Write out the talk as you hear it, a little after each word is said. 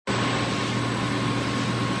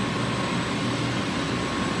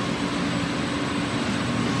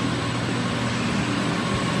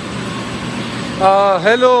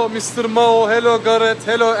Hello Mr. Mao, hello Gareth,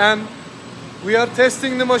 hello Anne. We are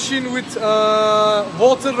testing the machine with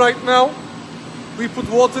water right now. We put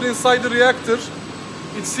water inside the reactor.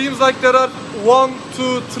 It seems like there are 1,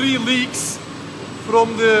 2, 3 leaks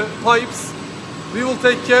from the pipes. We will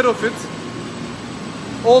take care of it.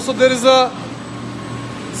 Also there is a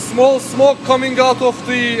small smoke coming out of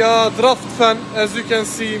the draft fan, as you can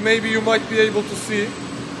see. Maybe you might be able to see.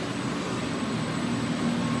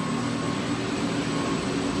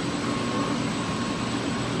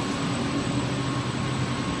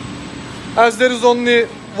 As there is only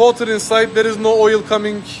water inside, there is no oil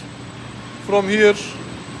coming from here.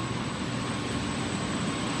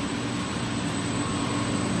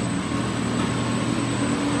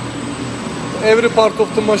 Every part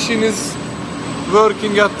of the machine is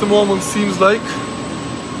working at the moment, seems like.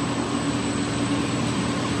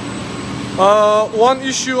 One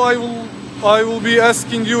issue I will be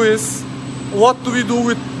asking you is, what do we do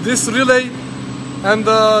with this relay and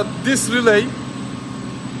this relay?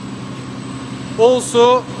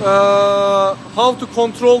 Also, how to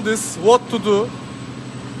control this, what to do.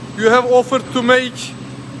 You have offered to make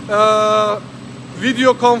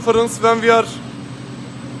video conference when we are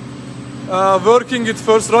working it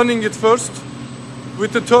first, running it first,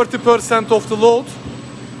 with the 30% of the load.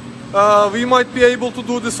 We might be able to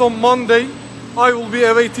do this on Monday. I will be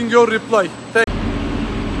awaiting your reply. Thank you.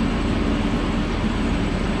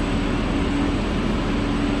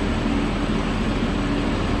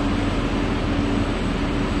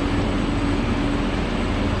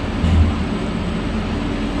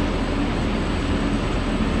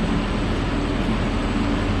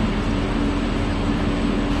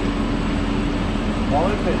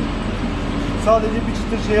 Ahmet Bey, sadece bir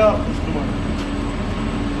çıtır şeye artmış dumanı.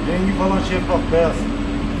 Rengi falan şeffaf, beyaz.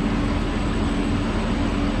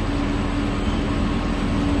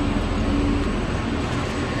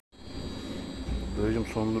 Dayıcım,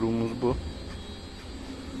 son durumumuz bu.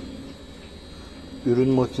 Ürün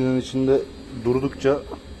makinenin içinde durdukça,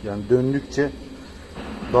 yani döndükçe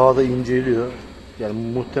daha da inceliyor. Yani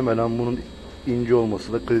muhtemelen bunun ince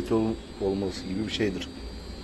olması da kalite olması gibi bir şeydir.